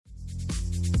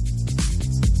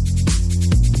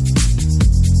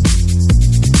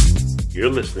You're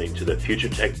listening to the Future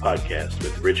Tech Podcast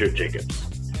with Richard Jacobs.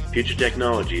 Future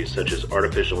technologies such as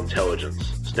artificial intelligence,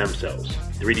 stem cells,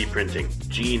 3D printing,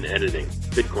 gene editing,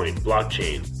 Bitcoin,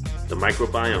 blockchain, the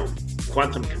microbiome,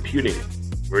 quantum computing,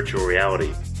 virtual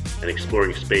reality, and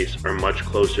exploring space are much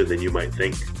closer than you might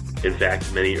think. In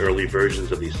fact, many early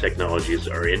versions of these technologies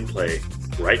are in play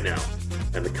right now,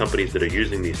 and the companies that are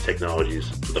using these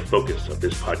technologies are the focus of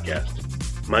this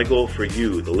podcast. My goal for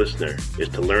you, the listener, is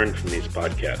to learn from these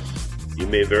podcasts. You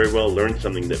may very well learn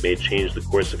something that may change the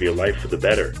course of your life for the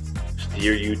better,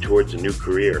 steer you towards a new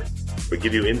career, or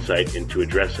give you insight into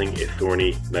addressing a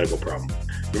thorny medical problem.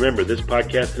 Remember, this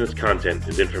podcast and its content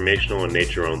is informational in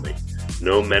nature only.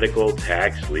 No medical,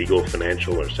 tax, legal,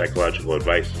 financial, or psychological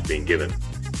advice is being given.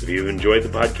 If you've enjoyed the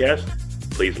podcast,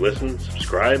 please listen,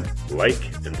 subscribe,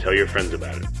 like, and tell your friends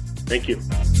about it. Thank you.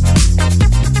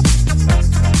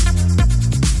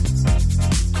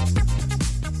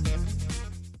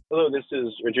 Hello, this is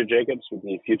Richard Jacobs with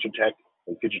the Future Tech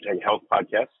and Future Tech Health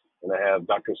podcast, and I have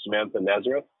Dr. Samantha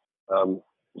Nazareth.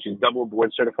 She's double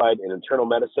board certified in internal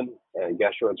medicine and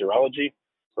gastroenterology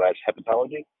 /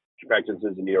 hepatology. She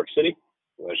practices in New York City.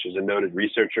 She's a noted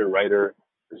researcher, writer,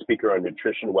 and speaker on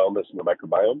nutrition, wellness, and the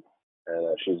microbiome.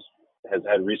 And she has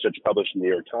had research published in the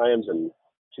New York Times, and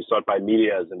she's sought by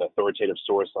media as an authoritative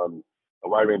source on a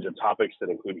wide range of topics that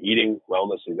include eating,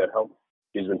 wellness, and gut health.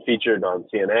 She's been featured on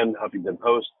CNN, Huffington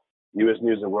Post, U.S.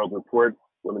 News and World Report,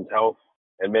 Women's Health,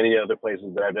 and many other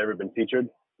places that I've never been featured.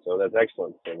 So that's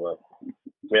excellent. So,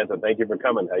 Samantha, thank you for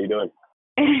coming. How you doing?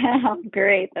 I'm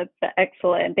great. That's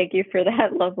excellent. Thank you for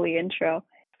that lovely intro.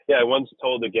 Yeah, I once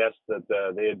told a guest that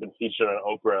they had been featured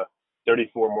on Oprah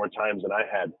 34 more times than I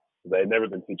had. They had never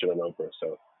been featured on Oprah,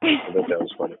 so I thought that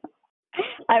was funny.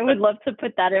 I would love to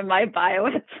put that in my bio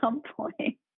at some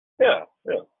point. Yeah.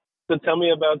 So tell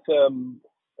me about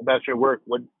your work.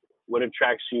 What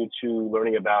attracts you to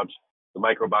learning about the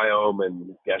microbiome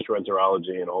and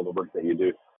gastroenterology and all the work that you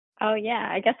do? Oh, yeah.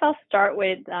 I guess I'll start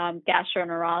with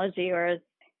gastroenterology, or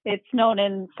it's known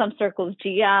in some circles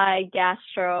GI,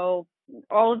 gastro,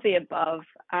 all of the above.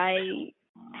 I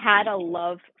had a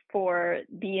love for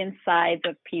the insides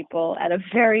of people at a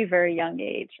very, very young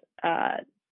age.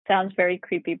 Sounds very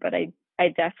creepy, but I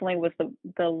definitely was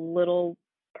the little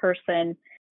person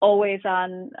always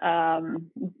on,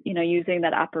 using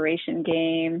that operation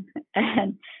game,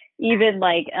 and even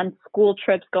like on school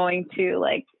trips, going to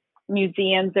like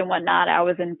museums and whatnot. I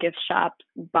was in gift shops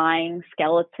buying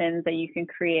skeletons that you can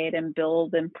create and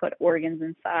build and put organs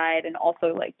inside, and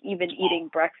also like even eating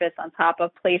breakfast on top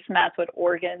of placemats with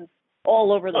organs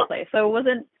all over the place. So it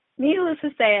wasn't, needless to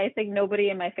say, I think nobody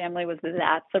in my family was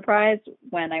that surprised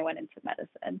when I went into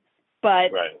medicine.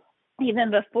 But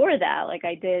even before that, like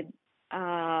I did,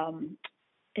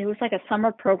 it was like a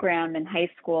summer program in high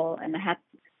school, and I had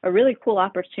a really cool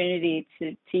opportunity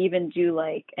to even do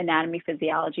like anatomy,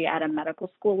 physiology at a medical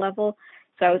school level.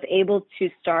 So I was able to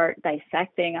start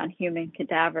dissecting on human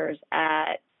cadavers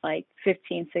at like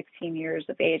 15, 16 years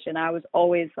of age. And I was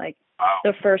always like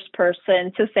the first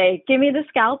person to say, give me the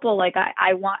scalpel. Like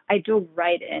I dove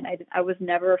right in. I was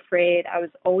never afraid. I was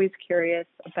always curious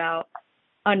about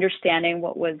understanding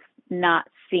what was not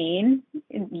seen,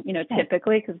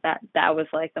 typically, because that was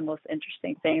like the most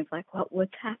interesting thing. It's like,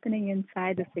 what's happening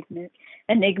inside this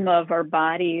enigma of our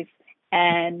bodies?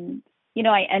 And,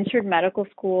 I entered medical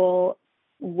school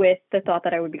with the thought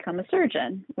that I would become a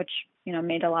surgeon, which,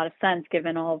 made a lot of sense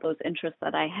given all of those interests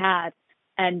that I had.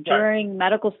 And during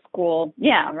medical school,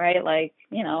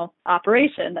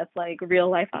 operation, that's like real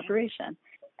life operation.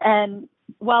 And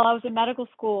while I was in medical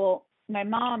school, my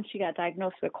mom, she got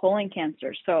diagnosed with colon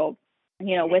cancer. So,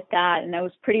 with that, and that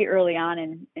was pretty early on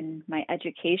in my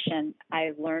education,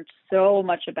 I learned so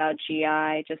much about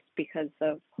GI just because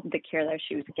of the care that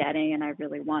she was getting. And I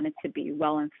really wanted to be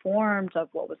well informed of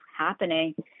what was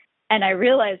happening. And I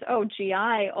realized,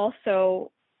 GI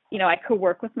also, I could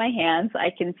work with my hands.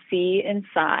 I can see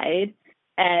inside,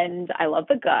 and I love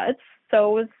the guts.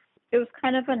 So it was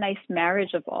kind of a nice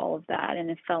marriage of all of that. And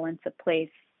it fell into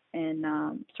place in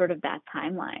sort of that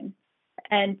timeline.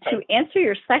 And to answer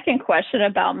your second question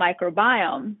about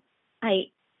microbiome, I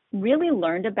really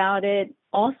learned about it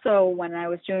also when I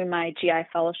was doing my GI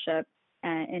fellowship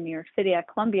in New York City at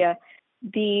Columbia.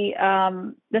 The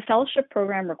fellowship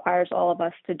program requires all of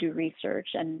us to do research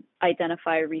and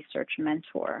identify a research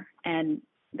mentor. And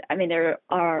I mean, there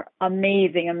are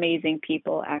amazing, amazing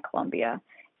people at Columbia.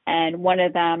 And one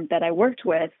of them that I worked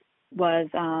with was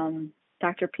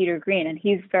Dr. Peter Green, and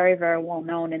he's very, very well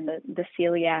known in the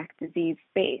celiac disease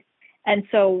space. And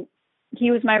so he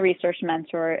was my research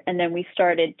mentor, and then we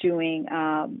started doing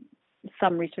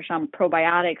some research on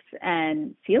probiotics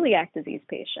and celiac disease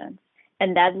patients.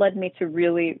 And that led me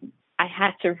to I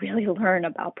had to really learn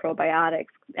about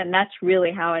probiotics. And that's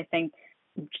really how I think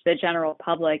the general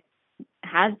public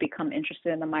has become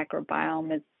interested in the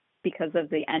microbiome, is because of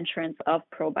the entrance of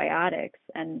probiotics.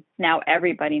 And now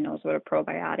everybody knows what a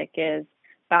probiotic is.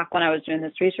 Back when I was doing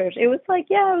this research, it was like,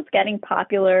 yeah, it was getting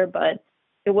popular, but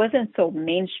it wasn't so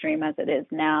mainstream as it is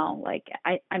now. Like,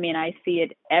 I mean, I see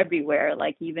it everywhere,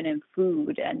 like even in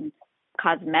food and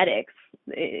cosmetics.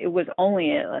 It was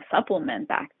only a supplement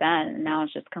back then, and now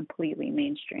it's just completely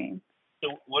mainstream.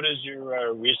 So what is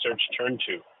your research turned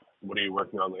to? What are you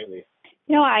working on lately?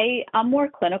 I'm more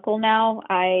clinical now.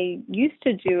 I used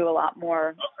to do a lot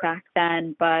more back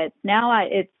then, but now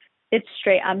it's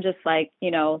straight. I'm just like,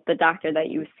 the doctor that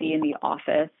you see in the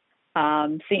office,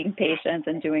 seeing patients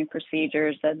and doing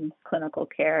procedures and clinical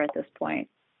care at this point.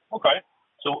 Okay.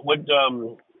 So what's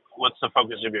the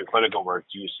focus of your clinical work?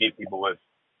 Do you see people with,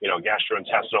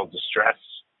 gastrointestinal distress?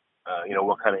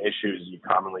 What kind of issues are you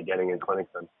commonly getting in clinic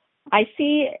then? I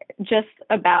see just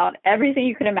about everything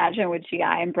you could imagine with GI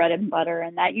and bread and butter.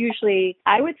 And that usually,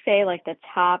 I would say like the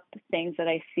top things that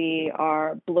I see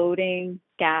are bloating,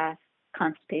 gas,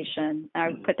 constipation. I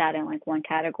would put that in like one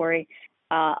category.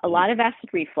 A lot of acid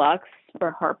reflux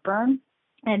or heartburn.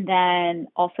 And then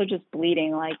also just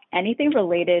bleeding, like anything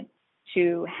related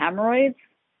to hemorrhoids,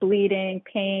 bleeding,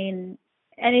 pain,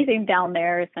 anything down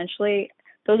there, essentially.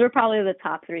 Those are probably the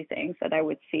top three things that I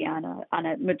would see on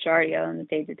a majority on a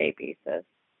day-to-day basis.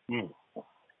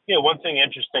 Yeah, one thing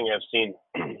interesting I've seen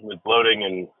with bloating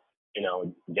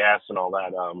and, gas and all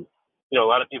that, a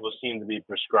lot of people seem to be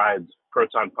prescribed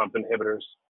proton pump inhibitors,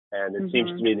 and it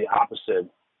seems to be the opposite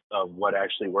of what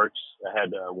actually works. I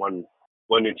had one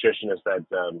nutritionist that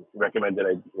recommended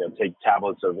I take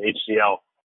tablets of HCl.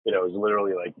 It was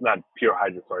literally like not pure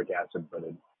hydrochloric acid, but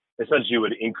it essentially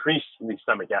would increase the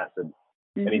stomach acid.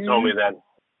 And he told me that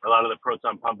a lot of the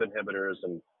proton pump inhibitors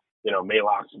and,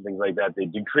 Maalox and things like that, they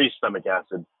decrease stomach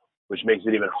acid, which makes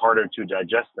it even harder to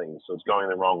digest things. So it's going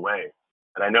the wrong way.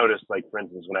 And I noticed, like, for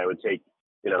instance, when I would take,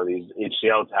 these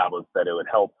HCl tablets, that it would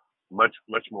help much,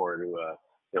 much more to,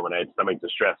 when I had stomach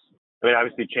distress. I mean,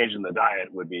 obviously changing the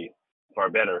diet would be far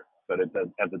better, but at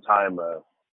the time,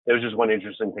 it was just one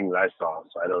interesting thing that I saw.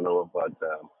 So I don't know, but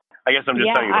I guess I'm just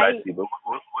telling you what I see. But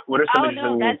what are some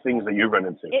interesting things that you've run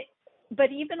into? But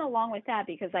even along with that,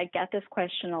 because I get this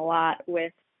question a lot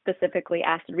with specifically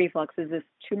acid reflux, is this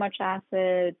too much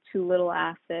acid, too little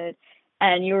acid?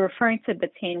 And you're referring to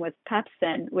betaine with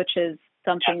pepsin, which is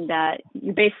something that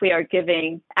you basically are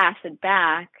giving acid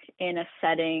back in a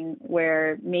setting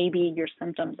where maybe your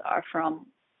symptoms are from,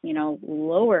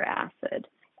 lower acid.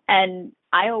 And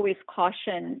I always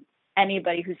caution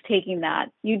anybody who's taking that,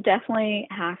 you definitely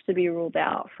have to be ruled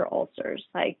out for ulcers.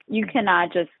 Like, you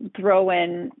cannot just throw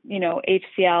in,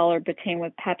 HCl or betaine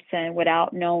with pepsin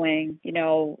without knowing,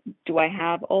 do I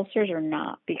have ulcers or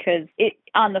not? Because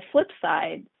on the flip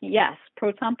side, yes,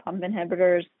 proton pump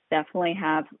inhibitors definitely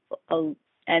have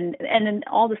and then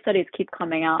all the studies keep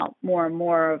coming out more and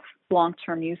more of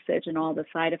long-term usage and all the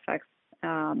side effects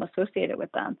associated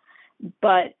with them.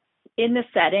 But in the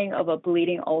setting of a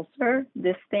bleeding ulcer,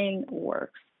 this thing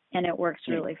works, and it works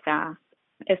really fast.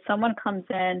 If someone comes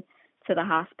in to the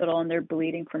hospital and they're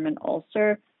bleeding from an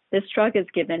ulcer, this drug is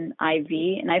given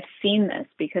IV, and I've seen this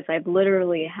because I've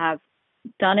literally have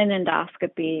done an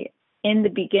endoscopy in the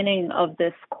beginning of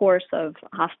this course of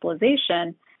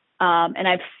hospitalization, and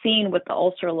I've seen what the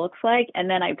ulcer looks like, and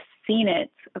then I've seen it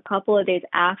a couple of days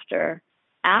after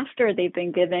they've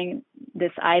been giving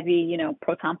this IV,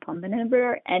 proton pump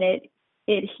inhibitor, and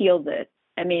it heals it.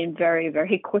 I mean, very,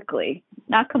 very quickly.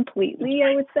 Not completely,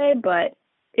 I would say, but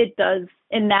it does.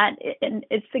 And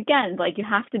it's, again, like, you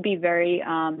have to be very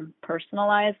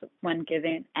personalized when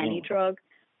giving any drug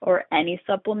or any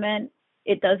supplement.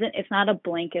 It's not a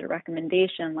blanket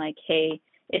recommendation like, hey,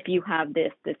 if you have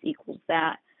this, this equals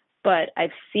that. But I've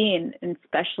seen,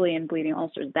 especially in bleeding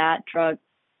ulcers, that drug,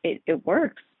 it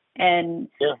works. And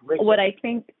what I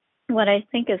think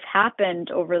has happened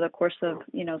over the course of,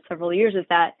 several years is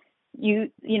that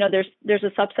there's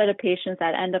a subset of patients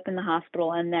that end up in the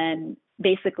hospital, and then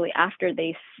basically after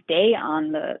they stay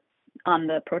on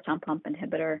the proton pump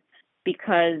inhibitor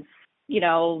because,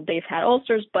 they've had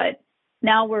ulcers, but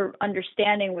now we're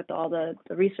understanding with all the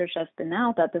research that's been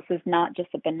out that this is not just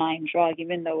a benign drug,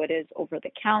 even though it is over the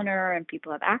counter and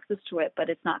people have access to it, but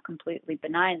it's not completely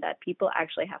benign, that people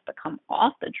actually have to come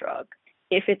off the drug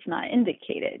if it's not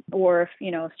indicated or if,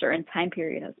 a certain time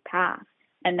period has passed.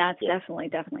 And that's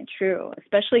definitely true,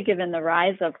 especially given the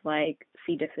rise of like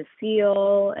C.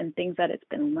 difficile and things that it's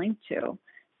been linked to,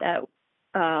 that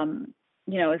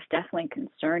is definitely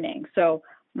concerning. So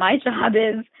my job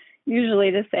is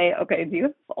usually to say, okay, do you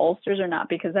have ulcers or not?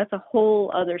 Because that's a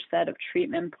whole other set of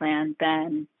treatment plan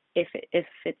than if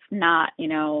it's not,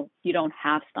 you don't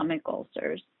have stomach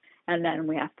ulcers. And then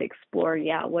we have to explore,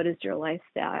 what is your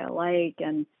lifestyle like?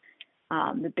 And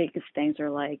the biggest things are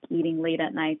like eating late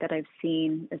at night that I've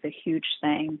seen is a huge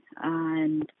thing,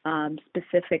 and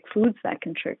specific foods that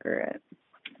can trigger it.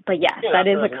 But yes, that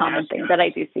is a common thing that I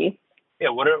do see. Yeah,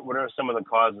 what are some of the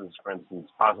causes, for instance,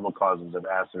 possible causes of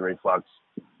acid reflux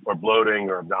or bloating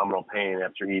or abdominal pain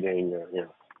after eating, or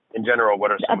in general,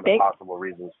 what are some of the possible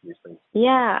reasons for these things?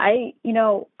 Yeah, I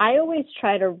always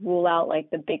try to rule out like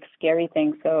the big scary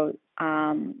things. So,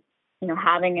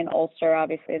 having an ulcer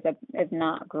obviously is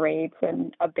not great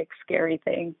and a big scary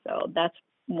thing. So that's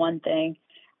one thing.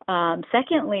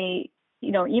 Secondly,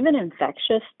 even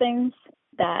infectious things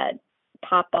that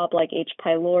pop up like H.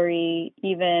 pylori,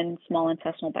 even small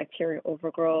intestinal bacterial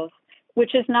overgrowth,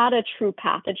 which is not a true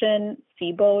pathogen,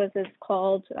 SIBO as it's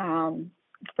called,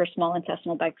 for small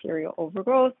intestinal bacterial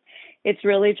overgrowth. It's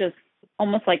really just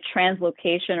almost like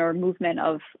translocation or movement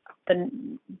of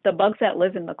the bugs that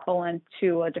live in the colon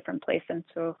to a different place,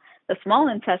 into the small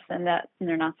intestine that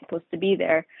they're not supposed to be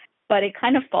there. But it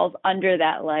kind of falls under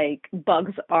that, like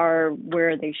bugs are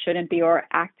where they shouldn't be or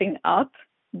acting up.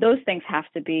 Those things have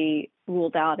to be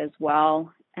ruled out as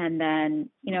well. And then,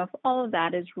 if all of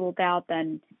that is ruled out,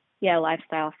 then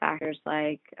lifestyle factors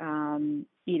like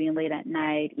eating late at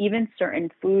night, even certain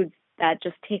foods that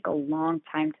just take a long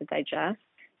time to digest.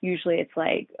 Usually it's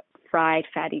like fried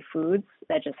fatty foods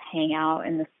that just hang out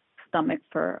in the stomach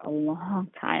for a long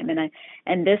time.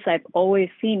 And this I've always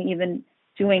seen, even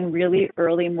doing really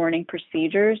early morning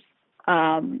procedures.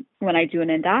 When I do an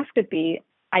endoscopy,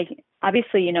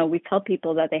 obviously, we tell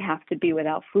people that they have to be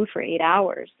without food for 8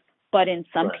 hours. But in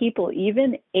some people,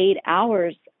 even 8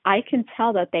 hours, I can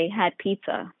tell that they had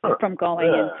pizza from going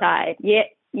inside.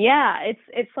 Yeah,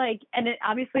 it's like, and it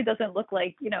obviously doesn't look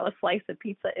like, a slice of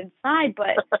pizza inside,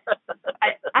 but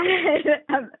I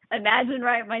imagine,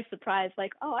 right, my surprise,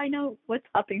 like, oh, I know what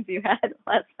toppings you had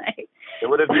last night. And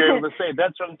what if you're able to say,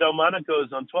 that's from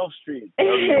Delmonico's on 12th Street?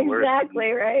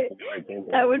 Exactly, right?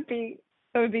 That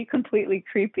would be completely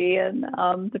creepy, and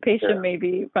the patient may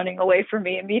be running away from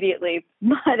me immediately.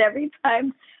 But every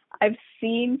time I've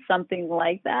seen something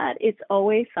like that, it's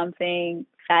always something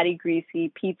fatty,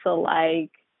 greasy,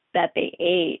 pizza-like that they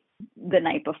ate the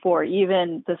night before,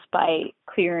 even despite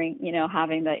clearing,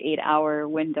 having the 8-hour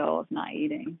window of not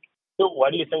eating. So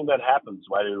why do you think that happens?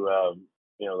 Why do,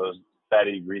 those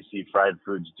fatty, greasy, fried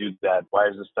foods do that? Why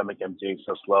is the stomach emptying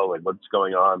so slow? Like, what's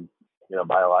going on,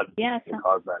 biologically to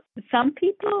cause that? Some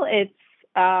people, it's,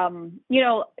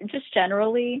 just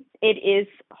generally, it is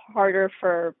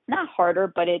not harder,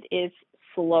 but it is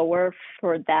slower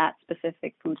for that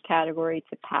specific food category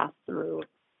to pass through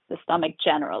the stomach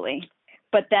generally.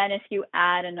 But then if you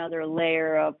add another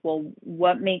layer of, well,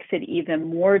 what makes it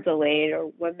even more delayed, or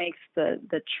what makes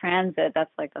the transit,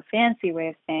 that's like a fancy way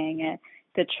of saying it,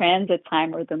 the transit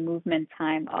time or the movement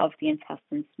time of the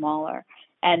intestine smaller.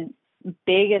 And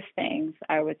biggest things,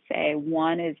 I would say,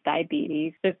 one is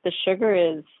diabetes. If the sugar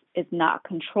is not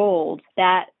controlled,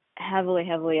 that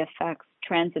heavily affects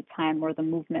transit time or the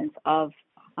movements of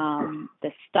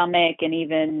the stomach, and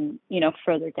even,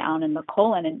 further down in the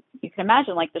colon. And you can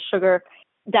imagine, like,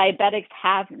 diabetics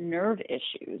have nerve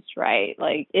issues, right?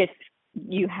 Like, if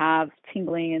you have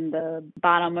tingling in the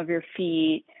bottom of your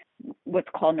feet, what's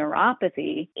called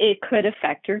neuropathy, it could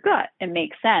affect your gut. It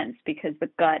makes sense because the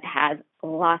gut has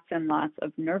lots and lots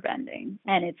of nerve endings,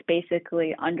 and it's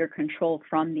basically under control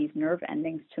from these nerve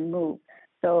endings to move.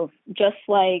 So just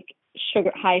like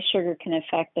high sugar can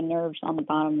affect the nerves on the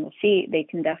bottom of the feet, they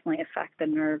can definitely affect the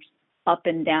nerves up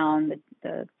and down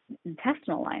the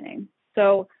intestinal lining.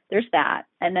 So there's that.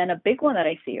 And then a big one that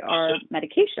I see are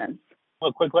medications.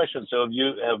 Well, quick question. So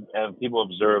have people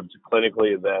observed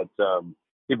clinically that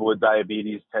people with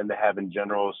diabetes tend to have, in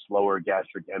general, slower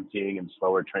gastric emptying and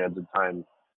slower transit time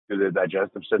through their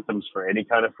digestive systems for any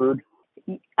kind of food?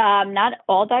 Not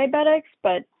all diabetics,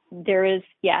 but there is,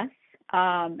 yes.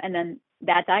 And then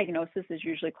that diagnosis is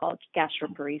usually called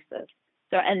gastroparesis.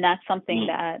 So, and that's something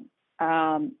that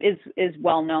is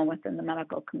well known within the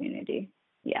medical community.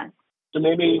 Yes. So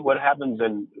maybe what happens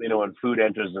when food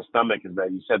enters the stomach is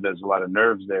that you said there's a lot of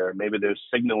nerves there. Maybe there's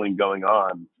signaling going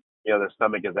on. The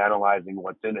stomach is analyzing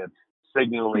what's in it,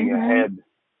 signaling ahead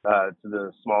to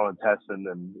the small intestine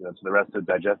and to the rest of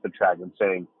the digestive tract, and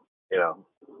saying,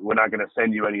 we're not going to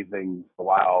send you anything for a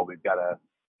while. We've got to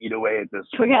eat away at this.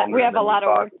 We have a lot of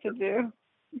work to do.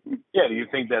 Yeah. Do you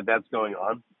think that that's going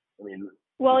on? I mean,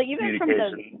 well, even from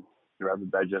throughout the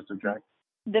digestive tract?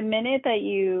 The minute that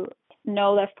you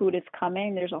know that food is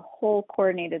coming, there's a whole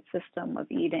coordinated system of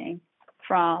eating,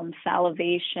 from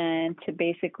salivation to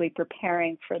basically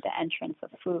preparing for the entrance of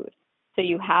food. So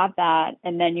you have that,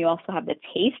 and then you also have the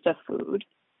taste of food.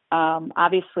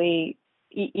 Obviously,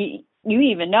 you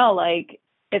even know, like,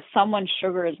 if someone's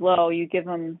sugar is low, you give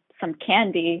them some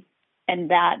candy,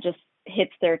 and that just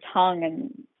hits their tongue,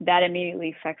 and that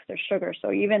immediately affects their sugar.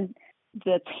 So even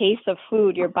the taste of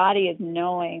food, your body is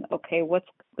knowing, okay, what's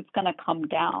going to come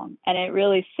down, and it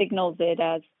really signals it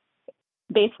as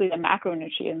basically the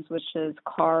macronutrients, which is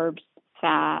carbs,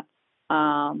 fat,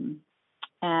 and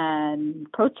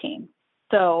protein.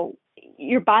 So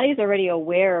your body's already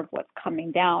aware of what's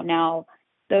coming down. Now,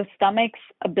 the stomach's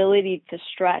ability to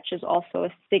stretch is also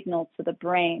a signal to the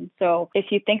brain. So if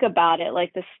you think about it,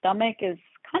 like, the stomach is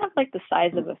kind of like the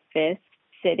size of a fist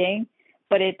sitting,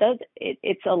 but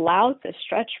it's allowed to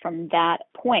stretch from that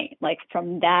point, like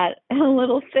from that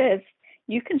little fist.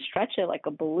 You can stretch it like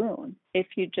a balloon if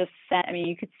you just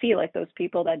you could see, like, those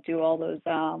people that do all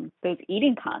those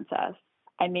eating contests.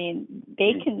 I mean,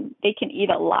 they can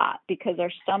eat a lot because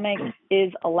their stomach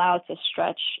is allowed to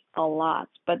stretch a lot.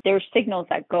 But there's signals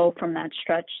that go from that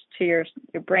stretch to your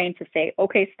brain to say,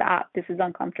 okay, stop, this is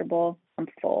uncomfortable, I'm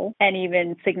full. And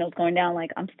even signals going down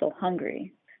like, I'm still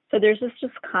hungry. So there's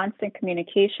just constant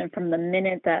communication from the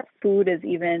minute that food is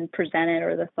even presented,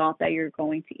 or the thought that you're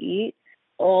going to eat,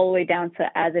 all the way down to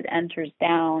as it enters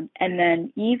down. And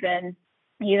then even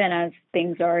as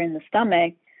things are in the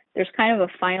stomach, there's kind of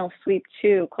a final sweep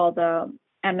too, called the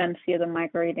MMC, or the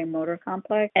microeating motor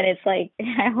complex. And it's like,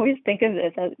 I always think of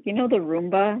this as, the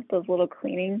Roomba, those little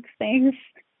cleaning things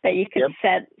that you could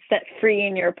set free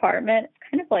in your apartment.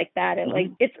 It's kind of like that.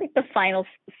 It's like the final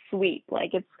sweep.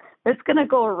 Like, it's gonna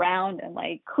go around and,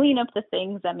 like, clean up the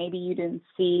things that maybe you didn't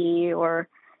see, or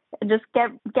just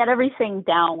get everything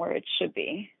down where it should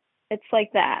be. It's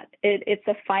like that. It's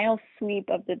a final sweep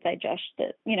of the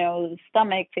digestion, the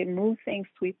stomach, to move things,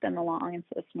 sweep them along into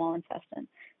the small intestine.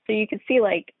 So you can see,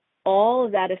 like, all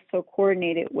of that is so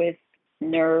coordinated with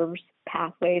nerves,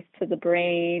 pathways to the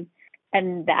brain,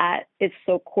 and that is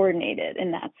so coordinated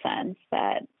in that sense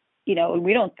that,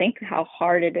 we don't think how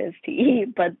hard it is to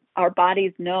eat, but our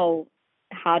bodies know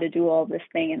how to do all this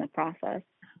thing in the process.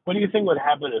 What do you think would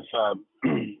happen if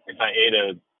I ate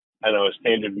a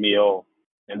standard meal,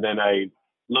 and then I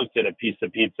looked at a piece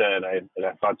of pizza and I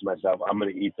thought to myself, I'm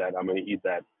going to eat that.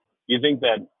 Do you think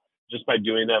that just by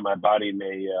doing that, my body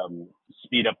may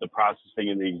speed up the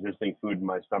processing of the existing food in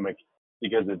my stomach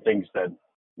because it thinks that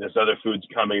this other food's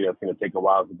coming that's going to take a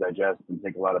while to digest and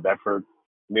take a lot of effort?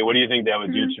 I mean, what do you think that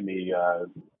would do to me,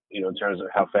 in terms of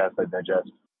how fast I digest?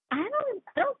 I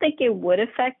don't think it would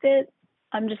affect it.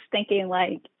 I'm just thinking,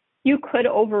 like, you could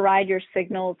override your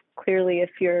signals clearly if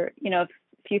you're, if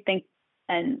you think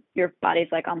and your body's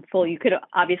like, I'm full, you could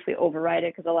obviously override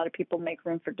it, because a lot of people make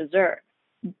room for dessert.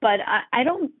 But I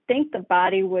don't think the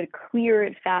body would clear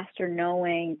it faster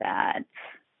knowing that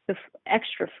the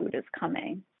extra food is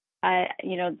coming.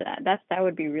 That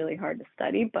would be really hard to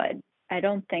study, but I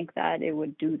don't think that it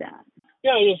would do that.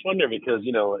 Yeah, I just wonder because,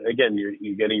 again,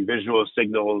 you're getting visual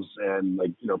signals, and,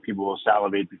 like, people will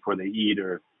salivate before they eat,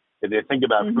 or if they think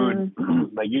about food,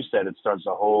 like you said, it starts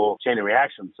a whole chain of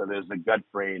reaction. So there's a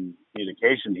gut-brain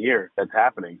communication here that's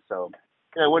happening. So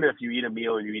I wonder if you eat a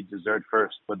meal and you eat dessert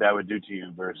first, what that would do to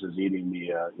you versus eating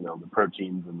the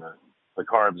proteins and the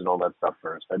carbs and all that stuff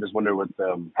first. I just wonder what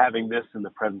having this in the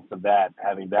presence of that,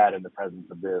 having that in the presence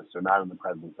of this, or not in the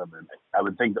presence of it. I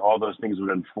would think that all those things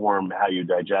would inform how you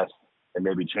digest and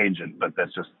maybe change it, but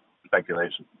that's just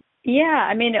speculation. Yeah,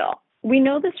 I mean, we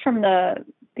know this from the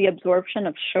absorption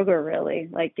of sugar, really.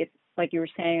 Like you were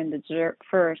saying, the dessert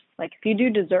first. Like, if you do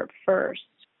dessert first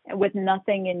with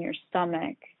nothing in your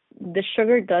stomach, the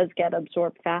sugar does get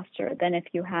absorbed faster than if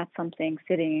you had something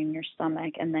sitting in your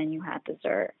stomach and then you had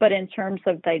dessert. But in terms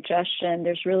of digestion,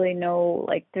 there's really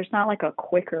there's not like a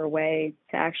quicker way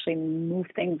to actually move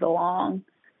things along.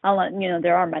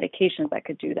 There are medications that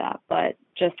could do that, but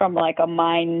just from like a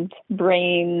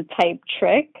mind-brain type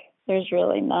trick, there's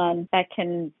really none that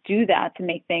can do that to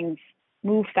make things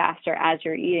move faster as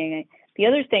you're eating. The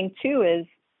other thing too is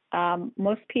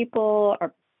most people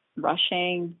are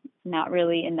rushing, not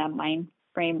really in that mind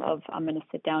frame of I'm going to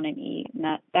sit down and eat.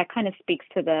 And that kind of speaks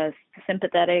to the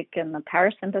sympathetic and the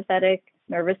parasympathetic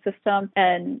nervous system.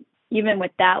 And even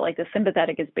with that, like, the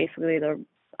sympathetic is basically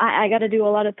I got to do a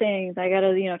lot of things. I got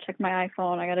to, check my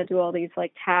iPhone. I got to do all these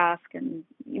like tasks and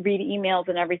read emails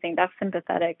and everything. That's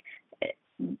sympathetic.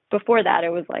 Before that, it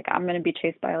was like, I'm going to be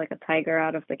chased by like a tiger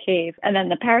out of the cave. And then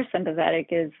the parasympathetic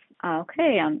is,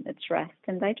 it's rest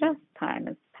and digest time.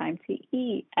 It's time to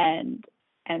eat. And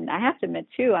I have to admit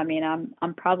too, I mean,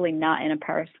 I'm probably not in a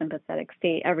parasympathetic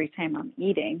state every time I'm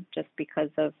eating, just because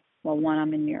of, well, one,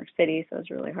 I'm in New York City, so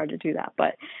it's really hard to do that.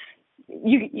 But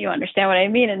you understand what I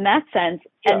mean in that sense.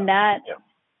 Yeah. And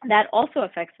that also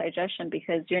affects digestion,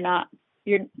 because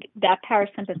that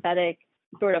parasympathetic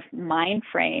sort of mind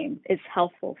frame is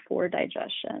helpful for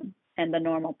digestion and the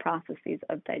normal processes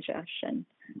of digestion,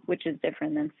 which is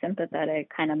different than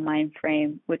sympathetic kind of mind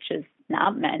frame, which is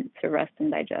not meant to rest and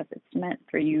digest. It's meant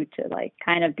for you to like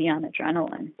kind of be on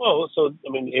adrenaline. Well, so, I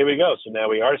mean, here we go. So now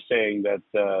we are saying that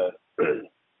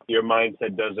your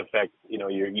mindset does affect,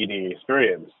 your eating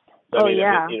experience. So,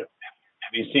 yeah.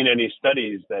 Have you seen any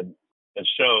studies that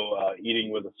show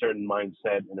eating with a certain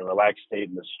mindset, in a relaxed state,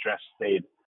 in a stressed state?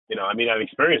 I've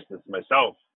experienced this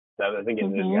myself. That I think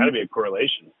there's got to be a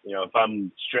correlation. If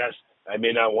I'm stressed, I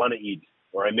may not want to eat,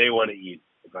 or I may want to eat.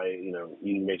 If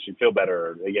eating makes you feel better.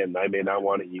 Or, again, I may not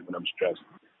want to eat when I'm stressed.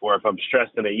 Or if I'm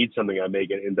stressed and I eat something, I may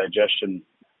get indigestion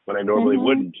when I normally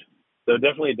wouldn't. So it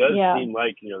definitely does seem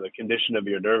like, the condition of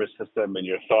your nervous system and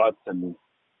your thoughts and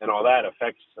all that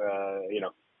affects,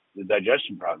 the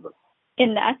digestion process.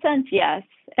 In that sense, yes.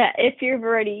 If you've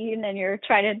already eaten and you're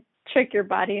trying to trick your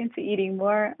body into eating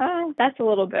more, that's a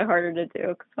little bit harder to do,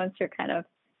 because once you're kind of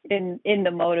in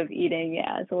the mode of eating,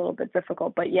 it's a little bit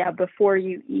difficult. But before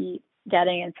you eat,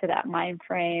 getting into that mind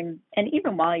frame, and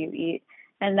even while you eat,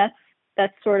 and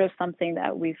that's sort of something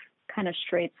that we've kind of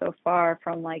strayed so far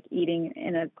from, like eating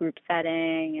in a group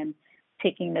setting and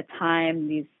taking the time,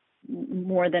 these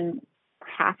more than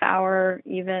half hour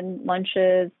even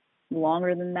lunches,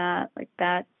 longer than that, like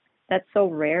that's so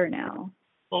rare now.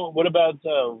 Well, what about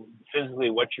physically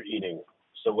what you're eating?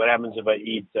 So what happens if I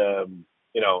eat, a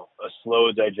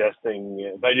slow digesting,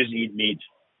 if I just eat meat,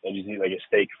 I just eat like a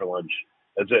steak for lunch,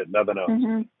 that's it, nothing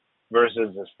else,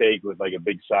 versus a steak with like a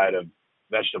big side of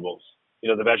vegetables.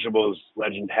 The vegetables,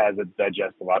 legend has it,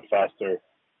 digest a lot faster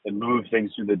and move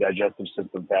things through the digestive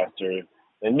system faster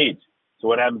than meat. So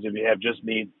what happens if you have just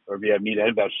meat, or if you have meat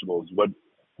and vegetables? What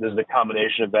does the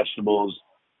combination of vegetables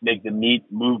make the meat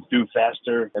move through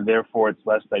faster, and therefore it's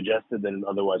less digested than it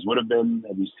otherwise would have been?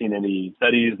 Have you seen any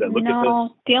studies that look at this?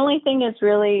 No, the only thing is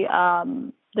really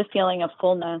the feeling of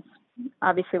fullness.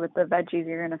 Obviously, with the veggies,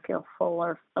 you're going to feel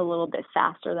fuller a little bit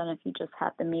faster than if you just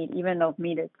had the meat, even though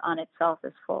meat is on itself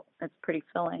is full. It's pretty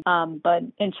filling. But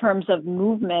in terms of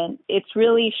movement, it's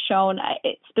really shown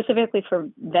specifically for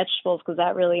vegetables, because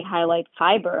that really highlights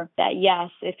fiber, that yes,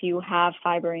 if you have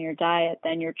fiber in your diet,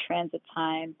 then your transit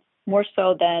time, more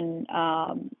so than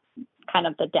kind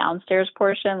of the downstairs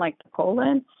portion, like the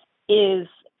colon, is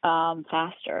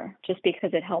faster, just because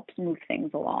it helps move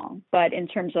things along. But in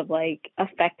terms of like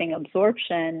affecting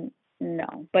absorption,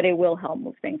 no, but it will help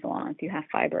move things along if you have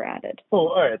fiber added. Oh,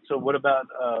 all right. So what about,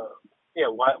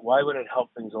 why would it help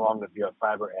things along if you have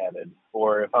fiber added?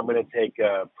 Or if I'm going to take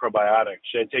a probiotic,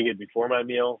 should I take it before my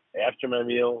meal, after my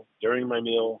meal, during my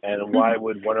meal? And why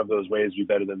would one of those ways be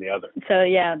better than the other? So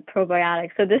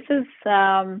probiotics. So this is,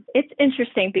 it's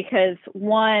interesting because,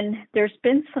 one, there's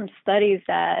been some studies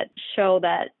that show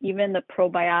that even the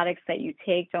probiotics that you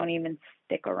take don't even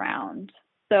stick around.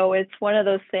 So it's one of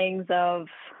those things of,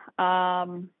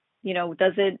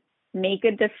 does it make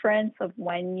a difference of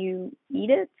when you eat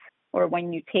it or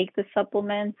when you take the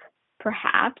supplement?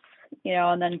 Perhaps,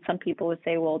 and then some people would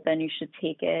say, well, then you should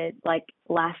take it like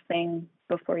last thing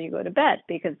before you go to bed,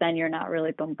 because then you're not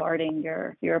really bombarding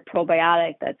your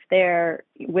probiotic that's there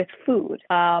with food.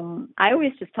 I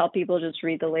always just tell people, just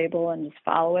read the label and just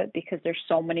follow it, because there's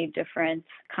so many different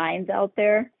kinds out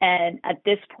there. And at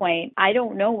this point, I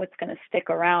don't know what's going to stick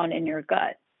around in your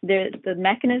gut. The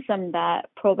mechanism that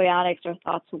probiotics are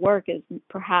thought to work is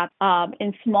perhaps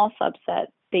in small subsets,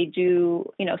 they do,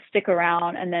 stick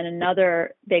around, and then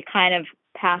they kind of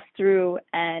pass through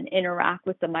and interact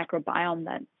with the microbiome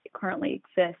that currently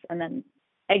exists, and then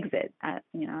exit as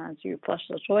you flush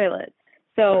the toilet.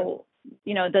 So,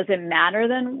 does it matter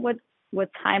then what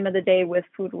time of the day, with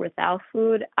food or without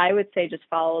food? I would say just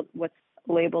follow what's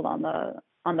labeled on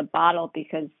the bottle,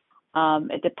 because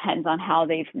it depends on how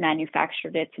they've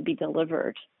manufactured it to be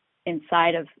delivered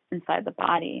inside the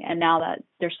body. And now that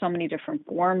there's so many different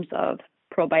forms of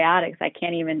probiotics, I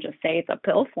can't even just say it's a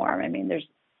pill form. I mean, there's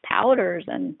powders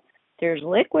and there's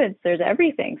liquids, there's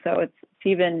everything. So it's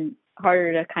even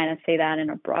harder to kind of say that in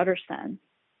a broader sense.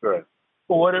 Right.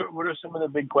 Well, what are some of the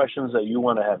big questions that you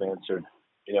want to have answered,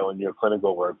 in your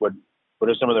clinical work? What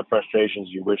are some of the frustrations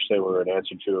you wish they were an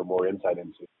answer to or more insight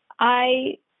into?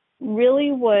 I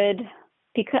really would,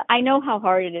 because I know how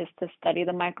hard it is to study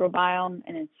the microbiome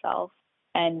in itself,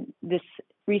 and this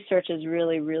research is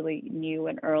really, really new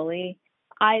and early.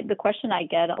 the question I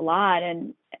get a lot,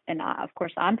 and of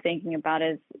course I'm thinking about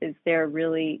is there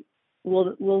really,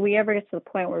 will we ever get to the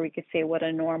point where we could say what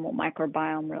a normal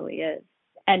microbiome really is?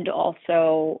 And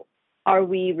also, are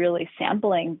we really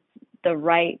sampling the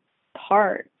right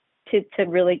part to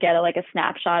really get a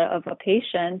snapshot of a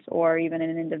patient or even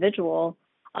an individual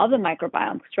of the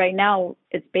microbiome? Because right now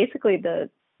it's basically the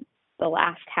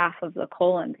last half of the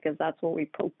colon, because that's what we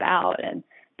poop out and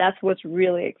that's what's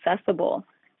really accessible.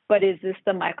 But is this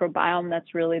the microbiome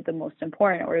that's really the most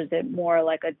important, or is it more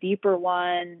like a deeper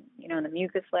one, in the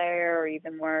mucus layer, or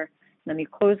even more in the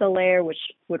mucosa layer, which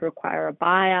would require a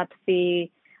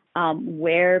biopsy?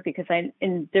 Because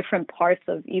in different parts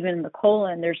of even the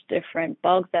colon, there's different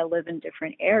bugs that live in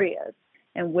different areas,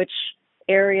 and which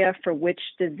area for which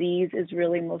disease is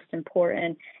really most important,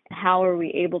 and how are we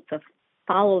able to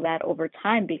follow that over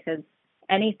time, because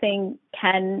anything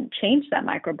can change that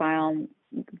microbiome.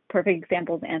 Perfect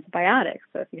example is antibiotics.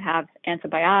 So if you have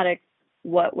antibiotics,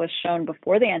 what was shown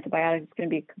before the antibiotics is going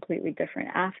to be completely different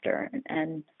after.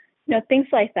 And things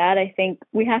like that. I think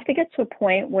we have to get to a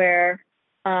point where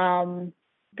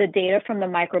the data from the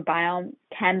microbiome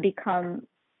can become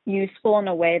useful in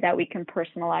a way that we can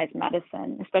personalize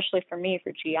medicine, especially for me,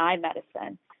 for GI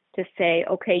medicine, to say,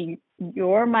 okay,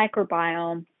 your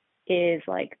microbiome is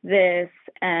like this,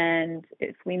 and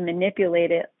if we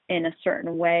manipulate it in a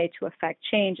certain way to affect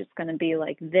change, it's going to be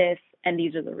like this, and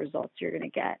these are the results you're going to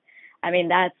get. I mean,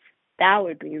 that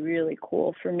would be really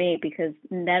cool for me, because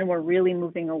then we're really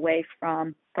moving away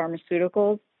from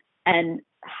pharmaceuticals and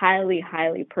highly,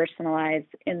 highly personalized,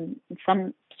 in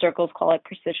some circles call it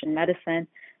precision medicine,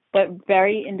 but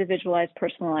very individualized,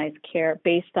 personalized care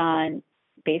based on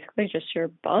basically just your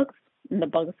bugs and the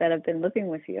bugs that have been living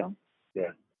with you.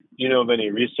 Yeah. Do you know of any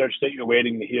research that you're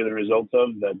waiting to hear the results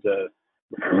of that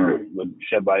would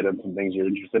shed light on some things you're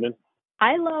interested in?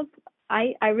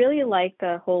 I really like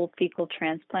the whole fecal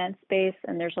transplant space,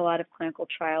 and there's a lot of clinical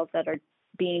trials that are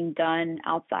being done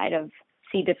outside of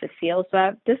C. difficile. So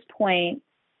at this point,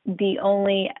 the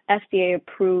only FDA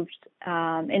approved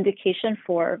indication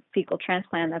for fecal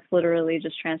transplant, that's literally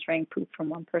just transferring poop from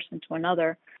one person to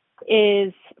another,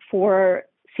 is for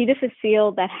C.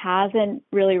 difficile that hasn't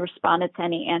really responded to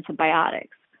any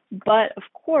antibiotics. But of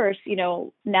course,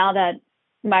 now that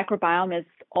microbiome is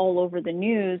all over the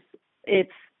news, it's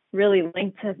really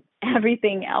linked to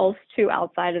everything else too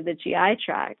outside of the GI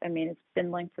tract. I mean, it's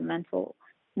been linked to mental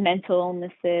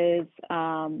illnesses,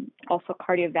 also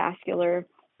cardiovascular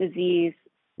disease,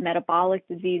 metabolic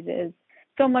diseases,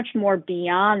 so much more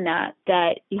beyond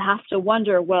that you have to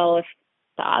wonder, well, if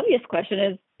the obvious question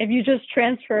is, if you just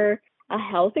transfer a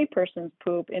healthy person's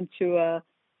poop into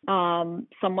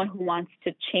someone who wants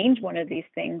to change one of these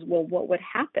things, well, what would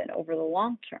happen over the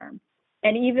long term?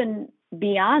 And even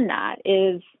beyond that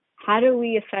is, how do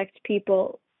we affect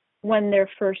people when they're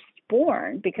first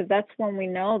born? Because that's when we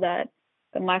know that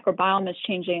the microbiome is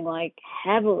changing like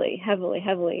heavily,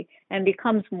 and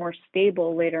becomes more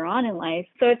stable later on in life.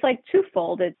 So it's like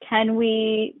twofold. Can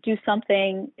we do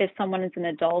something if someone is an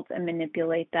adult and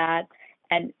manipulate that?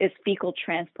 And is fecal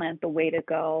transplant the way to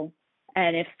go?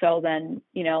 And if so, then,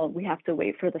 we have to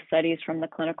wait for the studies from the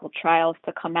clinical trials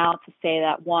to come out to say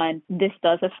that, one, this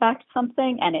does affect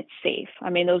something and it's safe. I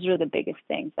mean, those are the biggest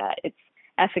things, that it's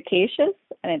efficacious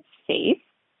and it's safe.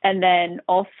 And then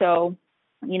also,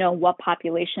 what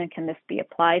population can this be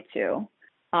applied to?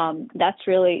 That's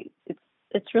really,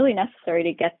 it's really necessary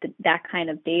to get that kind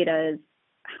of data, is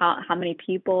how many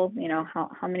people,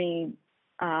 how many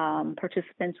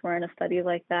participants were in a study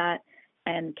like that,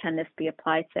 and can this be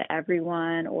applied to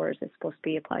everyone, or is it supposed to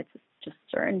be applied to just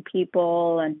certain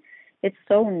people? And it's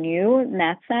so new in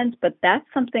that sense, but that's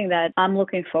something that I'm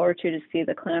looking forward to see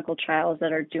the clinical trials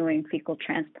that are doing fecal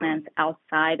transplants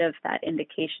outside of that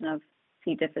indication of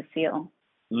C. difficile.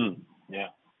 Yeah.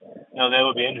 No, that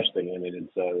would be interesting. I mean,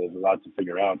 there's a lot to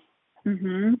figure out.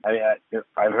 Mm-hmm.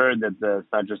 I've heard that it's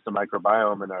not just the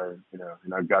microbiome in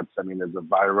our guts. I mean, there's a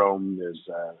virome, there's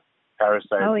parasites,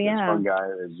 there's fungi,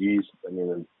 there's yeast. I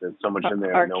mean, there's so much in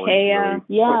there. Archaea.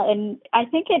 And I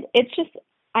think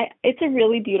it's a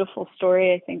really beautiful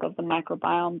story, I think, of the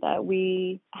microbiome that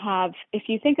we have. If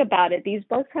you think about it, these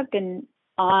bugs have been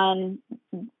on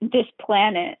this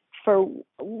planet for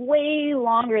way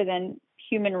longer than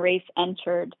human race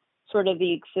entered sort of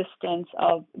the existence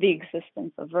of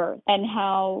Earth, and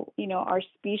how our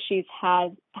species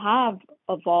have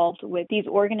evolved with these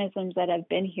organisms that have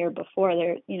been here before.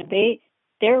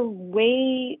 They're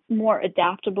way more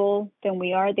adaptable than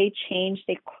we are. They change,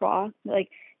 they cross,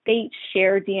 they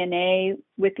share DNA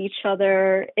with each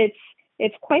other.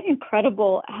 It's quite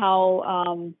incredible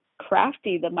how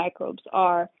crafty the microbes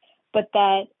are. but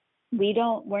that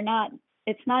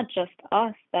it's not just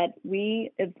us, that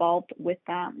we evolved with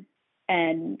them.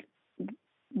 And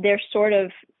there's sort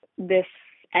of this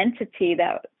entity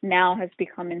that now has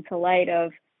become into light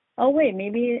of, oh wait,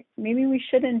 maybe we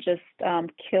shouldn't just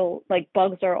kill, like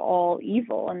bugs are all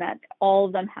evil and that all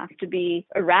of them have to be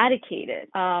eradicated,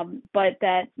 but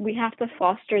that we have to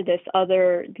foster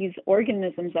these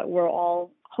organisms that we're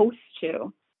all host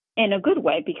to in a good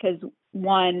way, because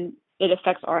one, it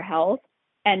affects our health,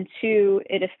 and two,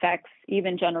 it affects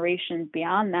even generations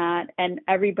beyond that and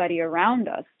everybody around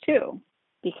us too,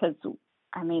 because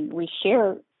I mean, we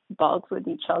share bugs with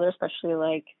each other, especially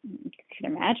like you can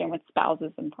imagine with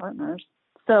spouses and partners.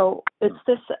 So it's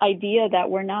this idea that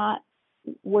we're not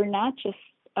just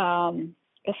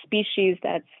a species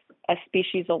that's a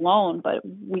species alone, but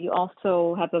we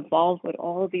also have evolved with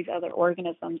all of these other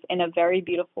organisms in a very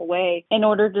beautiful way in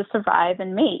order to survive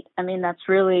and mate. I mean, that's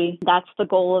the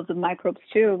goal of the microbes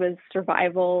too, is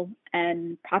survival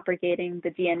and propagating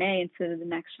the DNA into the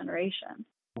next generation.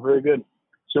 Very good.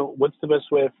 So what's the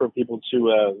best way for people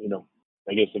to,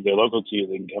 I guess if they're local to you,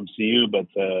 they can come see you, but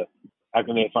how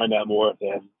can they find out more if they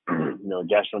have, a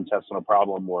gastrointestinal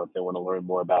problem, or if they want to learn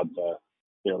more about, the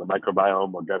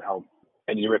microbiome or gut health?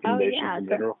 Any recommendations in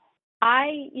general?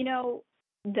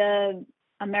 The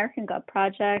American Gut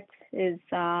Project is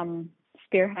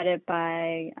spearheaded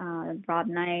by Rob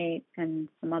Knight and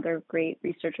some other great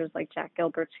researchers like Jack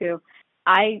Gilbert too.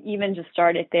 I even just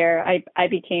started there. I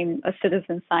became a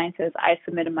citizen scientist. I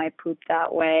submitted my poop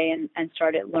that way and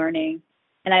started learning.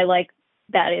 And I like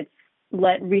that it's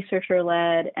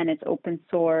researcher-led and it's open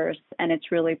source and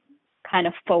it's really kind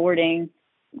of forwarding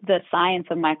the science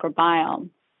of microbiome.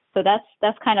 So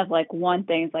that's kind of like one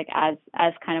thing, is like as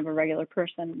kind of a regular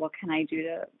person, what can I do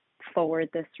to forward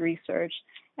this research?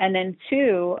 And then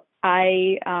two,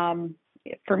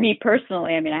 for me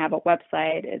personally, I mean, I have a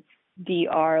website. It's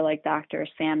Dr. like Dr.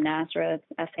 Sam Nazareth,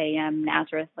 SAM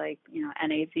Nazareth, like,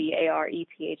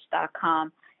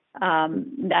 NAZARETH.com.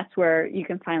 That's where you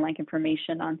can find like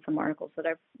information on some articles that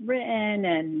I've written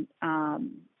and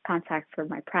contact for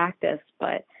my practice.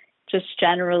 But just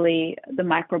generally the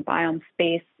microbiome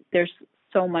space, there's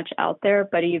so much out there,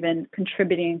 but even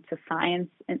contributing to science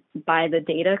by the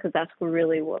data, because that's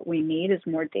really what we need, is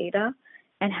more data.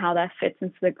 And how that fits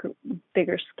into the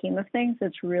bigger scheme of things,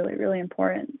 it's really, really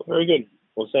important. Very good.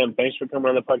 Well, Sam, thanks for coming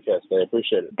on the podcast. I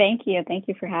appreciate it. Thank you. Thank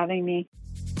you for having me.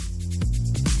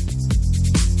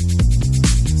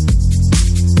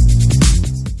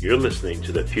 You're listening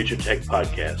to the Future Tech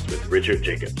Podcast with Richard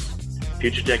Jacobs.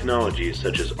 Future technologies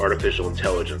such as artificial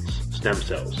intelligence, stem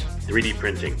cells, 3D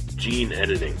printing, gene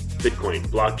editing, Bitcoin,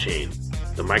 blockchain,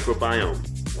 the microbiome,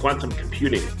 quantum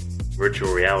computing,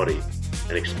 virtual reality,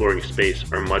 and exploring space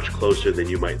are much closer than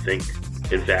you might think.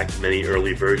 In fact, many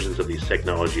early versions of these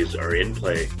technologies are in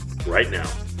play right now,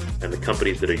 and the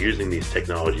companies that are using these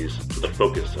technologies are the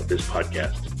focus of this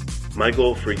podcast. My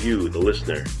goal for you, the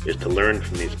listener, is to learn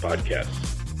from these podcasts.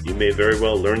 You may very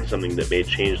well learn something that may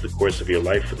change the course of your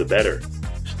life for the better,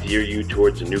 steer you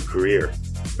towards a new career,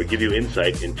 or give you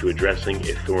insight into addressing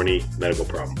a thorny medical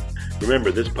problem. Remember,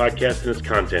 this podcast and its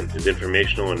content is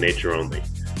informational in nature only.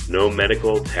 No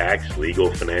medical, tax,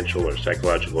 legal, financial, or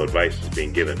psychological advice is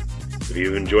being given. If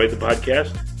you've enjoyed the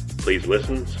podcast, please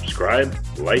listen, subscribe,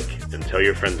 like, and tell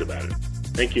your friends about it.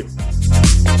 Thank you.